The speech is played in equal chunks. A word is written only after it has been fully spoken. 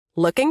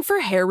Looking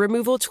for hair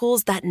removal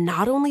tools that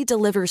not only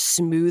deliver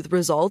smooth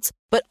results,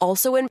 but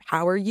also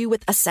empower you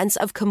with a sense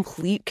of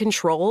complete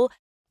control?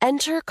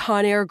 Enter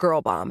Conair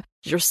Girl Bomb,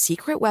 your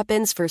secret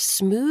weapons for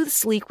smooth,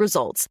 sleek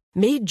results,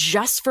 made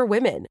just for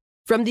women.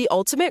 From the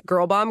ultimate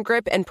Girl Bomb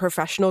grip and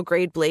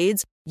professional-grade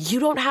blades, you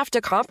don't have to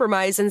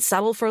compromise and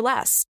settle for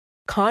less.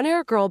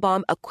 Conair Girl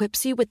Bomb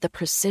equips you with the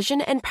precision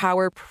and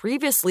power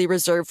previously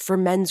reserved for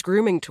men's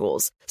grooming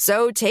tools.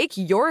 So take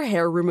your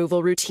hair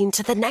removal routine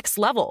to the next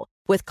level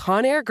with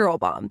Conair Girl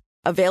Bomb.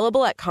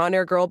 Available at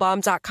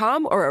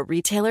ConairGirlBomb.com or a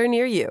retailer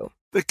near you.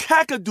 The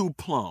Kakadu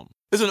plum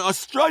is an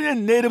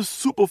Australian native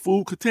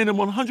superfood containing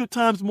 100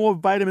 times more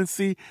vitamin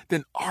C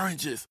than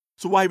oranges.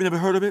 So why have you never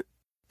heard of it?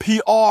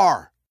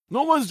 PR.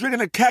 No one's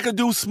drinking a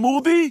Kakadu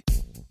smoothie?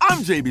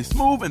 I'm JB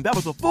Smoove, and that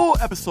was a full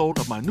episode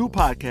of my new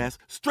podcast,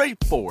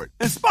 Straightforward,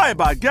 inspired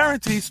by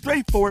guaranteed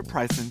straightforward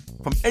pricing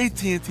from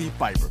AT&T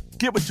Fiber.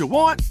 Get what you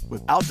want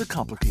without the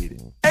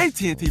complicated.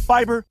 AT&T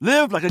Fiber,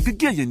 live like a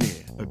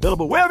gigillionaire.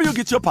 Available wherever you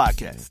get your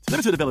podcasts.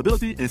 Limited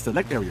availability in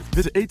select areas.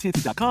 Visit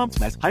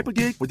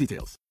AT&T.com/hypergig for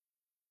details.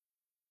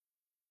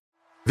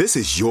 This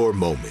is your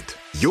moment,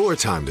 your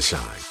time to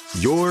shine,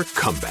 your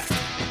comeback.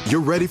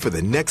 You're ready for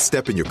the next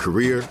step in your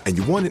career, and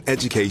you want an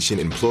education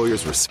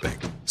employers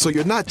respect. So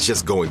you're not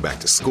just going back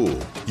to school,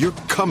 you're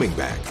coming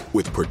back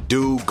with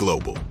Purdue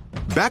Global.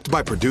 Backed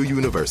by Purdue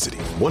University,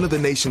 one of the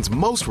nation's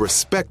most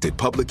respected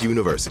public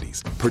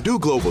universities, Purdue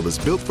Global is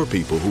built for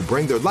people who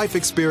bring their life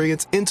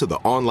experience into the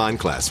online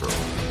classroom.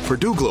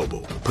 Purdue Global,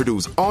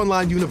 Purdue's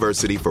online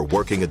university for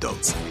working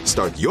adults.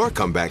 Start your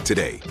comeback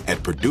today at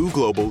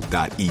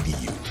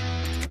purdueglobal.edu.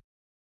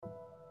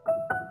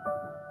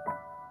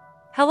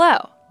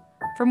 Hello.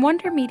 From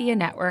Wonder Media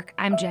Network,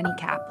 I'm Jenny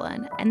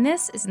Kaplan, and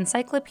this is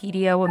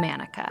Encyclopedia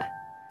Womanica.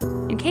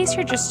 In case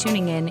you're just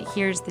tuning in,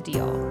 here's the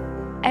deal.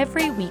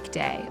 Every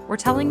weekday, we're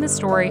telling the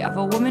story of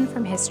a woman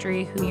from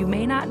history who you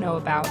may not know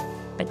about,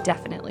 but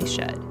definitely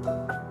should.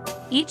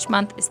 Each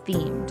month is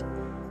themed,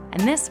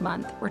 and this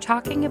month, we're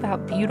talking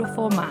about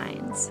beautiful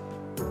minds,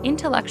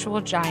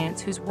 intellectual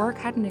giants whose work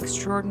had an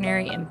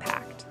extraordinary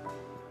impact.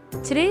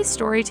 Today's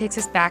story takes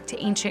us back to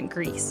ancient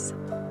Greece.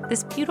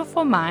 This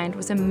beautiful mind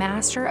was a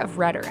master of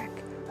rhetoric,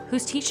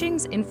 whose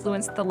teachings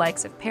influenced the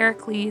likes of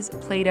Pericles,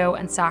 Plato,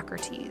 and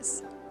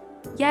Socrates.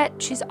 Yet,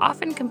 she's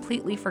often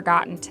completely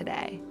forgotten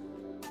today.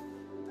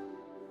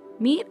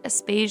 Meet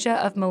Aspasia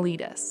of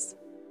Miletus.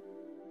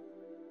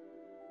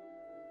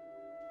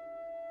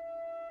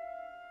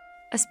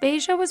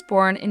 Aspasia was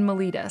born in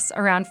Miletus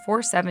around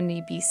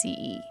 470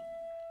 BCE.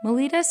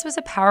 Miletus was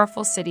a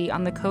powerful city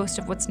on the coast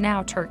of what's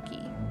now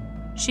Turkey.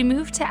 She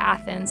moved to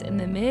Athens in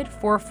the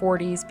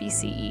mid-440s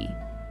BCE.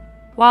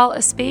 While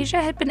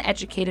Aspasia had been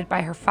educated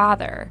by her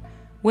father,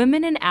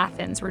 women in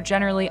Athens were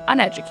generally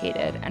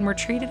uneducated and were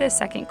treated as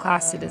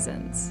second-class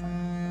citizens.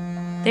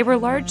 They were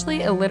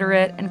largely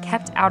illiterate and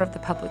kept out of the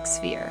public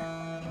sphere.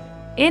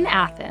 In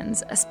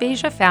Athens,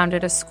 Aspasia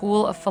founded a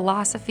school of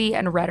philosophy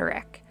and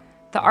rhetoric,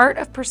 the art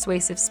of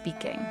persuasive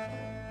speaking.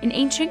 In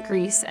ancient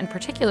Greece, and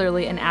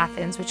particularly in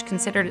Athens, which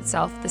considered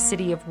itself the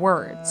city of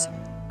words,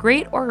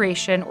 great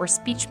oration or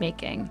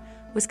speech-making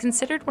was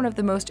considered one of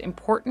the most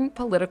important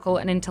political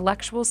and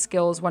intellectual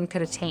skills one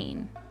could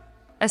attain.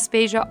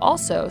 Aspasia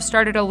also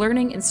started a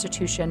learning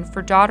institution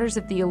for daughters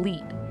of the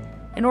elite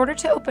in order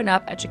to open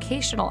up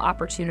educational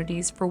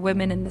opportunities for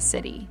women in the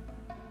city.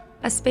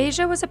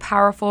 Aspasia was a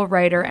powerful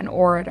writer and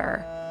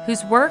orator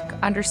whose work,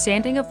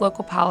 understanding of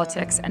local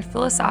politics, and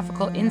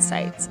philosophical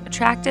insights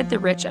attracted the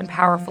rich and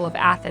powerful of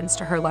Athens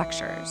to her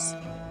lectures.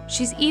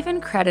 She's even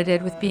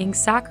credited with being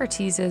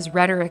Socrates'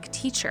 rhetoric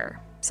teacher,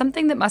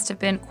 something that must have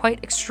been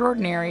quite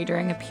extraordinary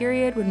during a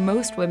period when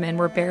most women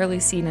were barely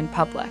seen in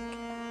public.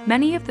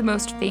 Many of the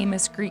most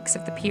famous Greeks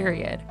of the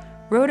period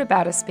wrote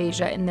about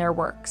Aspasia in their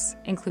works,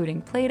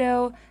 including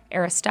Plato,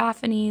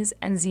 Aristophanes,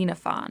 and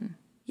Xenophon.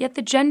 Yet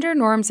the gender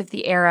norms of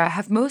the era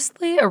have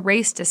mostly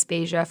erased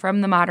Aspasia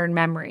from the modern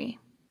memory.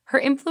 Her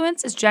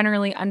influence is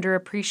generally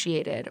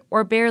underappreciated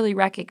or barely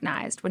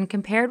recognized when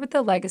compared with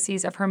the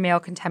legacies of her male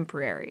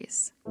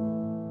contemporaries.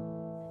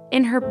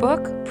 In her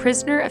book,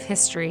 Prisoner of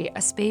History,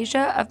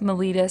 Aspasia of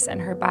Miletus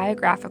and Her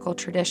Biographical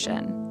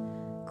Tradition,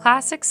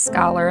 classics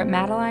scholar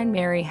Madeline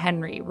Mary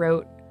Henry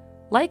wrote,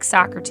 like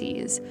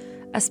Socrates,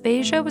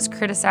 Aspasia was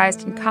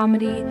criticized in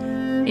comedy,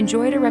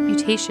 enjoyed a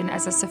reputation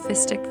as a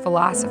sophistic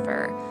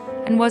philosopher,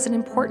 and was an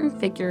important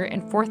figure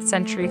in 4th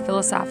century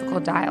philosophical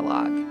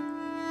dialogue.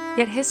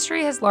 Yet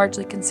history has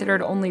largely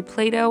considered only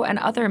Plato and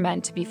other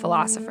men to be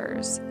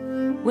philosophers.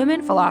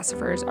 Women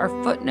philosophers are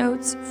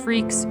footnotes,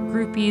 freaks,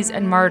 groupies,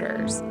 and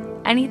martyrs,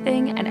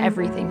 anything and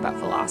everything but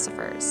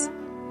philosophers.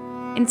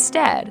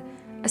 Instead,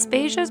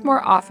 Aspasia is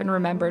more often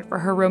remembered for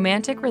her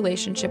romantic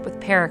relationship with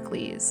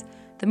Pericles,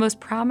 the most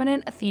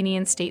prominent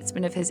Athenian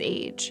statesman of his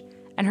age,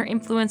 and her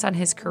influence on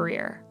his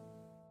career.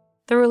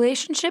 The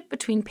relationship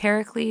between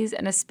Pericles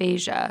and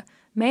Aspasia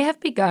may have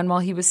begun while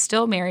he was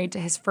still married to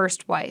his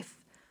first wife,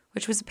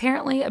 which was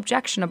apparently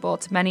objectionable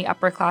to many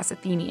upper-class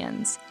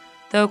Athenians,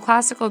 though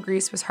classical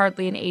Greece was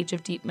hardly an age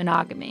of deep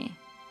monogamy.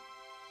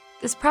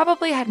 This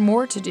probably had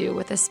more to do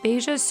with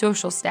Aspasia's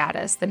social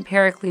status than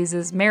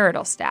Pericles'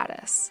 marital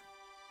status.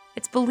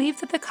 It's believed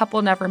that the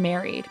couple never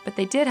married, but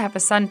they did have a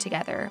son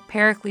together,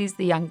 Pericles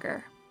the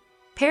Younger.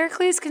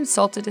 Pericles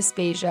consulted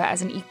Aspasia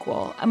as an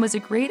equal and was a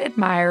great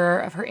admirer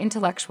of her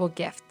intellectual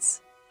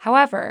gifts.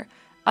 However,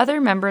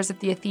 other members of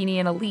the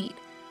Athenian elite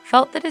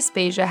felt that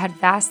Aspasia had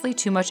vastly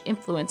too much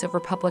influence over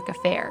public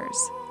affairs.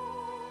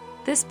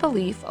 This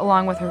belief,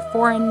 along with her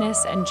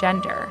foreignness and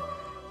gender,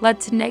 led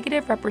to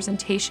negative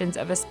representations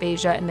of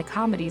Aspasia in the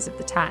comedies of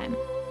the time.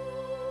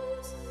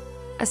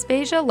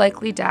 Aspasia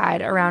likely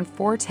died around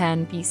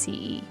 410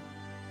 BCE.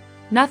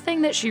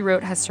 Nothing that she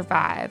wrote has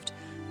survived,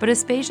 but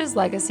Aspasia's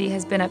legacy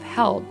has been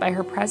upheld by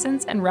her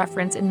presence and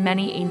reference in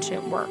many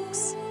ancient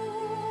works.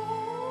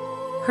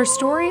 Her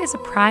story is a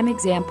prime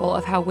example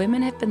of how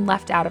women have been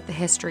left out of the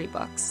history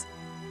books,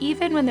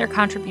 even when their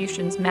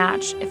contributions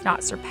match, if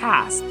not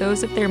surpass,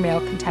 those of their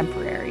male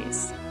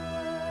contemporaries.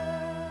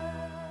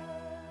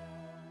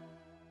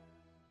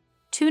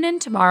 Tune in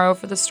tomorrow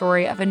for the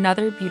story of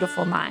another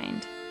beautiful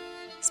mind.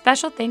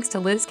 Special thanks to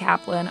Liz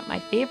Kaplan, my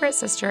favorite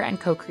sister and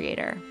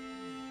co-creator.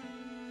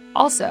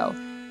 Also,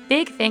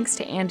 big thanks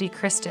to Andy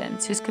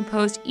Christens, who's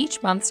composed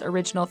each month's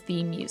original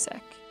theme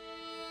music.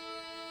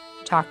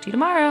 Talk to you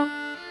tomorrow.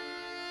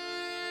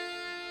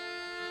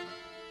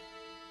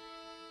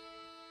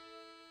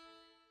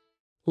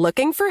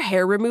 Looking for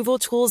hair removal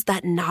tools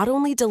that not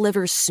only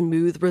deliver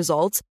smooth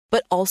results,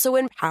 but also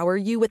empower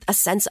you with a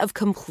sense of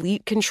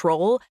complete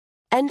control?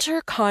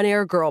 Enter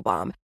Conair Girl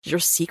Bomb, your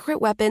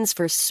secret weapons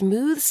for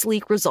smooth,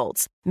 sleek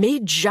results,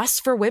 made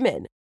just for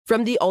women.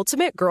 From the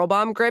ultimate Girl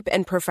Bomb grip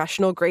and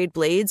professional-grade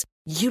blades,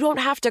 you don't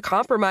have to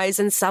compromise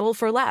and settle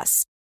for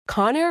less.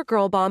 Conair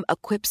Girl Bomb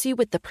equips you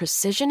with the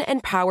precision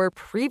and power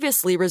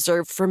previously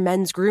reserved for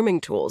men's grooming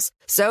tools.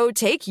 So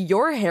take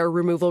your hair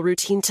removal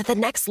routine to the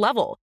next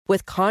level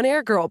with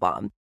Conair Girl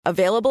Bomb.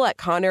 Available at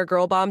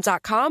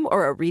ConairGirlBomb.com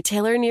or a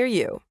retailer near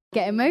you.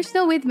 Get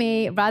emotional with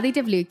me, Radhi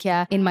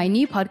Devlukia, in my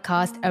new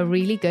podcast, A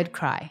Really Good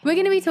Cry. We're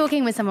going to be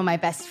talking with some of my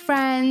best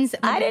friends.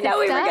 I didn't know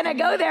we were going to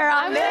go there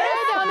on this.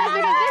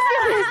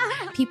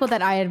 People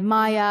that I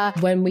admire.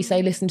 When we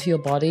say listen to your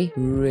body,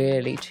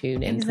 really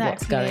tune into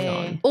what's going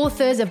on.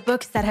 Authors of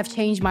books that have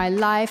changed my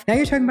life. Now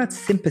you're talking about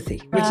sympathy,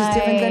 which is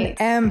different than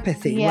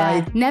empathy,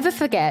 right? Never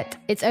forget,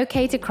 it's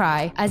okay to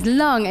cry as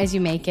long as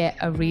you make it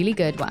a really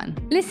good one.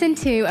 Listen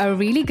to A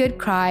Really Good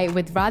Cry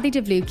with Radhi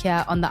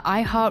Devlukia on the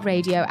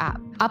iHeartRadio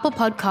app, Apple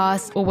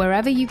Podcasts, or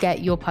wherever you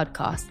get your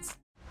podcasts.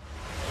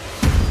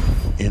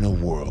 In a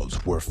world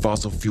where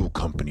fossil fuel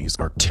companies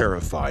are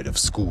terrified of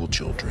school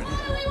children,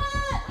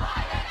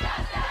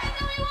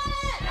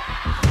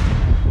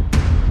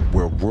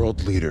 where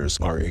world leaders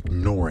are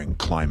ignoring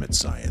climate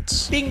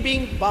science, bing,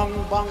 bing, bong,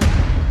 bong,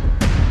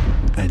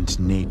 and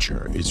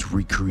nature is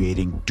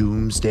recreating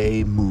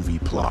doomsday movie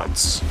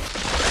plots.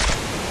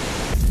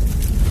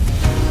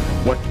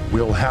 What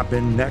will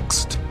happen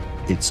next?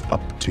 It's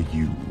up to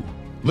you.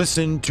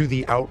 Listen to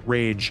the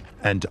Outrage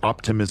and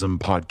Optimism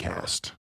podcast.